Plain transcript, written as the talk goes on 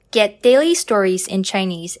Get daily stories in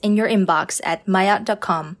Chinese in your inbox at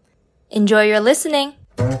maya.com. Enjoy your listening!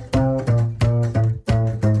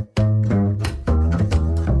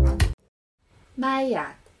 玛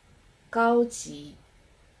雅高级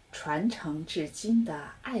传承至今的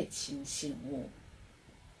爱情信物。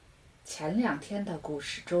前2天的故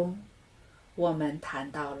事中，我们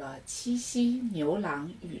谈到了七夕牛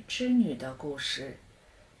郎与织女的故事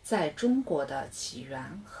在中国的起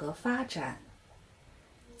源和发展。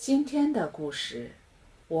今天的故事，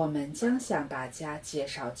我们将向大家介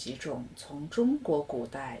绍几种从中国古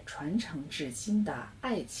代传承至今的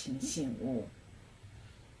爱情信物，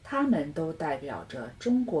它们都代表着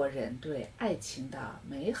中国人对爱情的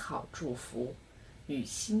美好祝福与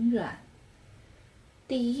心愿。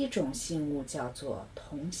第一种信物叫做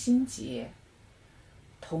同心结。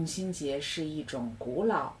同心结是一种古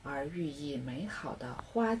老而寓意美好的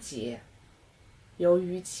花结，由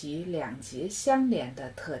于其2节相连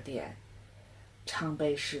的特点，常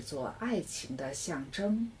被视作爱情的象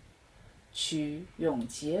征，取永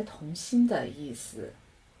结同心的意思。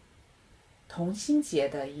同心结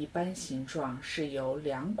的一般形状是由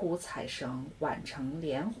2股彩绳挽成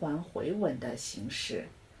连环回纹的形式，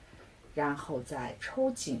然后再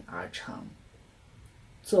抽紧而成。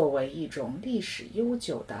作为一种历史悠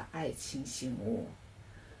久的爱情信物，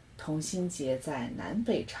同心结在南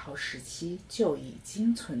北朝时期就已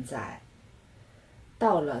经存在。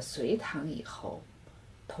到了隋唐以后，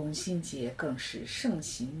同心结更是盛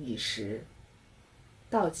行一时。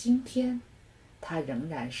到今天，它仍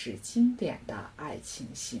然是经典的爱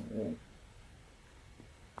情信物。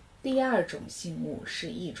第2种信物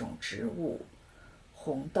是一种植物，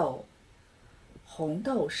红豆。红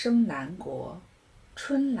豆生南国，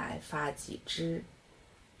春来发几枝。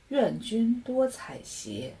愿君多采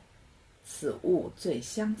撷，此物最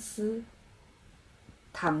相思。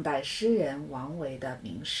唐代诗人王维的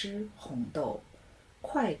名诗《红豆》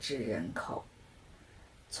脍炙人口。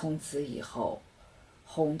从此以后，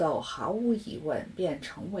红豆毫无疑问便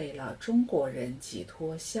成为了中国人寄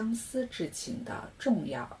托相思之情的重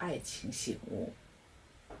要爱情信物。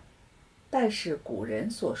但是古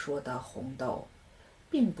人所说的红豆，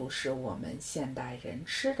并不是我们现代人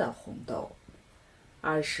吃的红豆，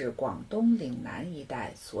而是广东岭南一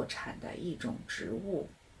带所产的一种植物。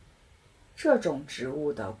这种植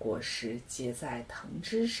物的果实结在藤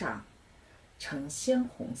枝上，呈鲜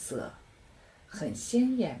红色，很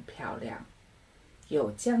鲜艳漂亮，有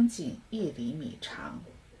将近1厘米长，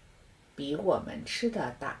比我们吃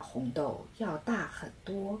的大红豆要大很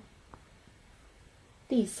多。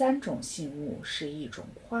第3种信物是一种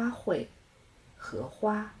花卉，荷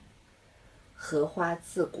花。荷花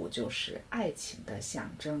自古就是爱情的象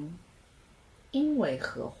征，因为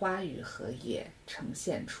荷花与荷叶呈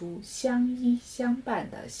现出相依相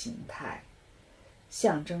伴的形态，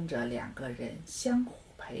象征着2个人相互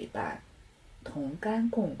陪伴，同甘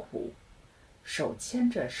共苦，手牵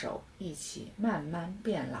着手一起慢慢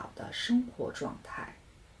变老的生活状态。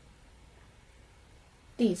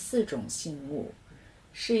第4种信物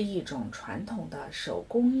是一种传统的手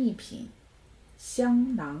工艺品，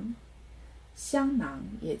香囊。香囊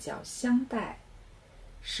也叫香袋，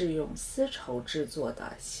是用丝绸制作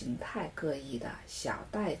的形态各异的小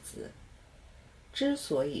袋子。之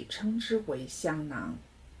所以称之为香囊，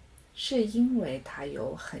是因为它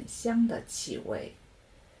有很香的气味，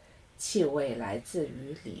气味来自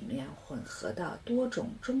于里面混合的多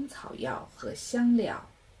种中草药和香料。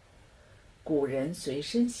古人随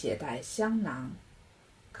身携带香囊，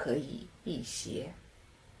可以辟邪、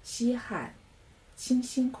吸汗、清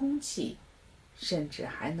新空气，甚至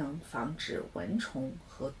还能防止蚊虫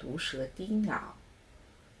和毒蛇叮咬。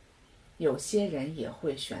有些人也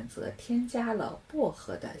会选择添加了薄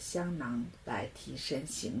荷的香囊来提神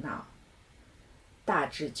醒脑，大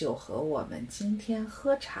致就和我们今天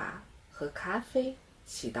喝茶、喝咖啡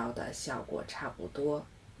起到的效果差不多。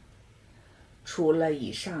除了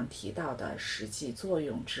以上提到的实际作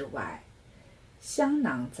用之外，香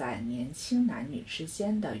囊在年轻男女之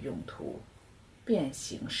间的用途便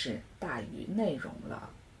形式大于内容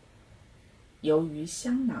了。由于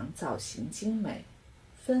香囊造型精美，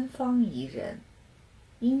芬芳宜人，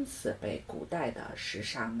因此被古代的时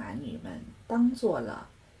尚男女们当作了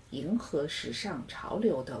迎合时尚潮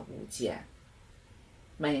流的物件。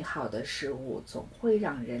美好的事物总会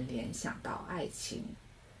让人联想到爱情，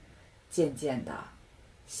渐渐的，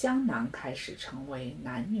香囊开始成为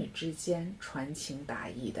男女之间传情达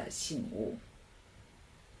意的信物。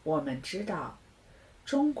我们知道，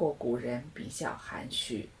中国古人比较含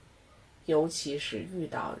蓄，尤其是遇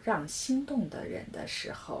到让心动的人的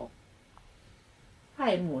时候，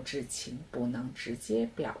爱慕之情不能直接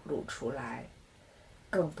表露出来，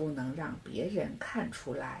更不能让别人看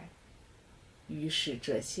出来。于是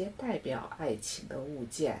这些代表爱情的物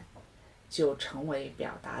件就成为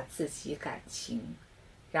表达自己感情，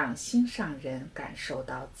让心上人感受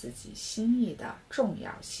到自己心意的重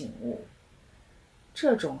要信物。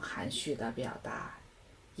这种含蓄的表达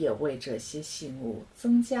也为这些信物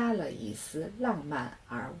增加了一丝浪漫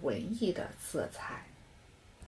而文艺的色彩。